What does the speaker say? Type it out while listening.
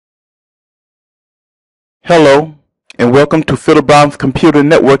Hello, and welcome to Philip Brown's Computer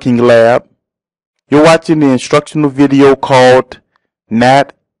Networking Lab. You're watching the instructional video called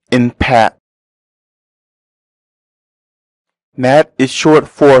NAT and PAT. NAT is short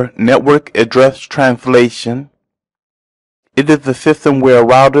for Network Address Translation. It is a system where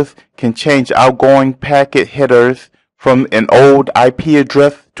routers can change outgoing packet headers from an old IP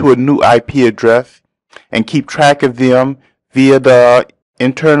address to a new IP address and keep track of them via the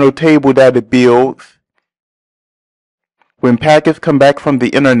internal table that it builds. When packets come back from the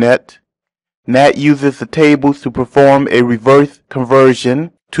internet, NAT uses the tables to perform a reverse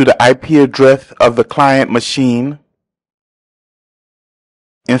conversion to the IP address of the client machine.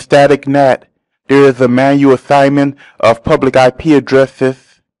 In static NAT, there is a manual assignment of public IP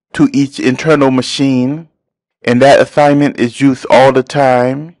addresses to each internal machine, and that assignment is used all the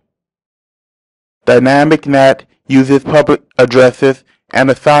time. Dynamic NAT uses public addresses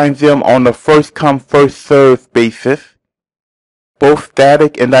and assigns them on a first-come, first-served basis. Both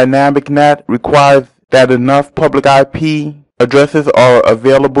static and dynamic NAT requires that enough public IP addresses are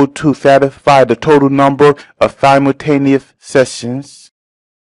available to satisfy the total number of simultaneous sessions.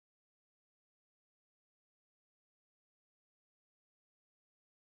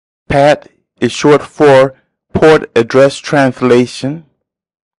 PAT is short for Port Address Translation.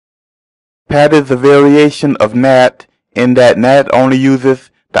 PAT is a variation of NAT in that NAT only uses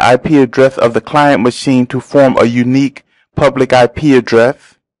the IP address of the client machine to form a unique public IP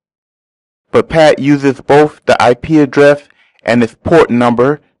address, but PAT uses both the IP address and its port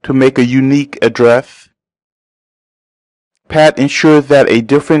number to make a unique address. PAT ensures that a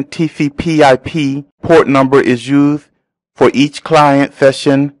different TCP/IP port number is used for each client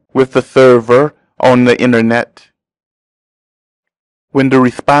session with the server on the internet. When the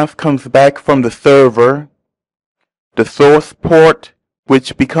response comes back from the server, the source port,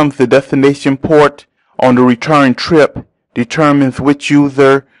 which becomes the destination port on the return trip, determines which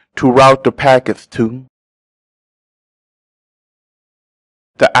user to route the packets to.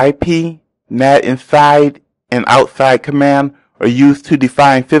 The IP, NAT inside and outside command are used to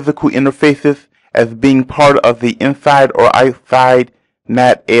define physical interfaces as being part of the inside or outside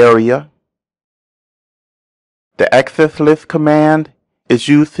NAT area. The access list command is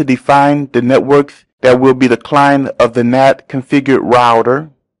used to define the networks that will be the client of the NAT configured router.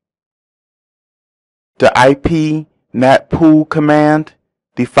 The IP NAT pool command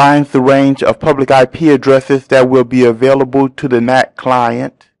defines the range of public IP addresses that will be available to the NAT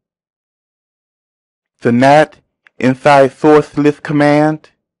client. The NAT inside source list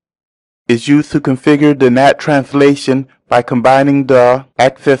command is used to configure the NAT translation by combining the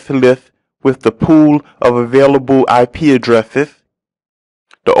access list with the pool of available IP addresses.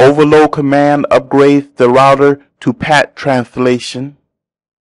 The overload command upgrades the router to PAT translation.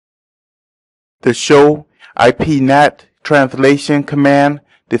 The show IP NAT translation command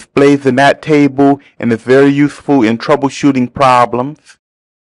displays the NAT table and is very useful in troubleshooting problems.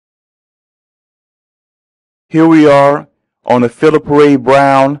 Here we are on the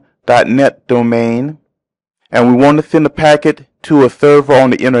philiprayBrown.net domain, and we want to send a packet to a server on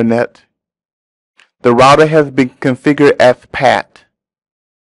the internet. The router has been configured as PAT.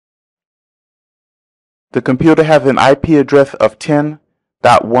 The computer has an IP address of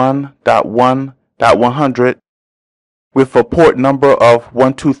 10.1.1.100 with a port number of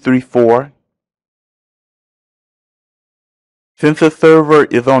 1234. Since the server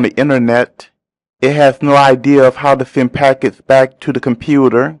is on the internet, it has no idea of how to send packets back to the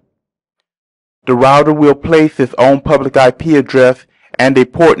computer. The router will place its own public IP address and a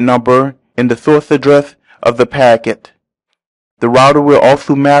port number in the source address of the packet. The router will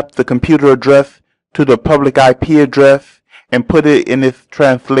also map the computer address to the public IP address and put it in its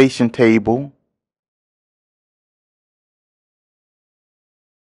translation table.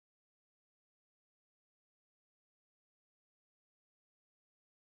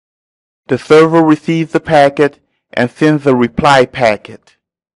 The server receives the packet and sends a reply packet.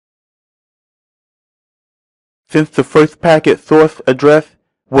 Since the first packet source address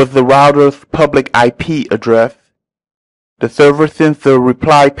was the router's public IP address, the server sends the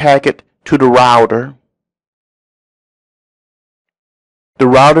reply packet to the router. The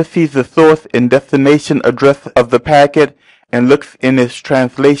router sees the source and destination address of the packet and looks in its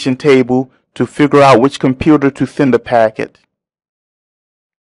translation table to figure out which computer to send the packet.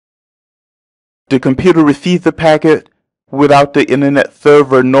 The computer receives the packet without the internet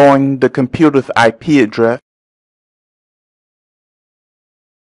server knowing the computer's IP address.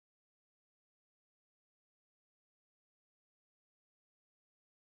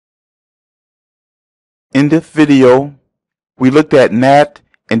 In this video, we looked at NAT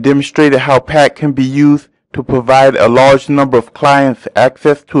and demonstrated how PAT can be used to provide a large number of clients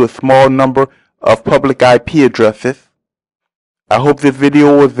access to a small number of public IP addresses. I hope this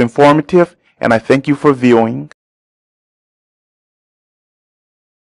video was informative, and I thank you for viewing.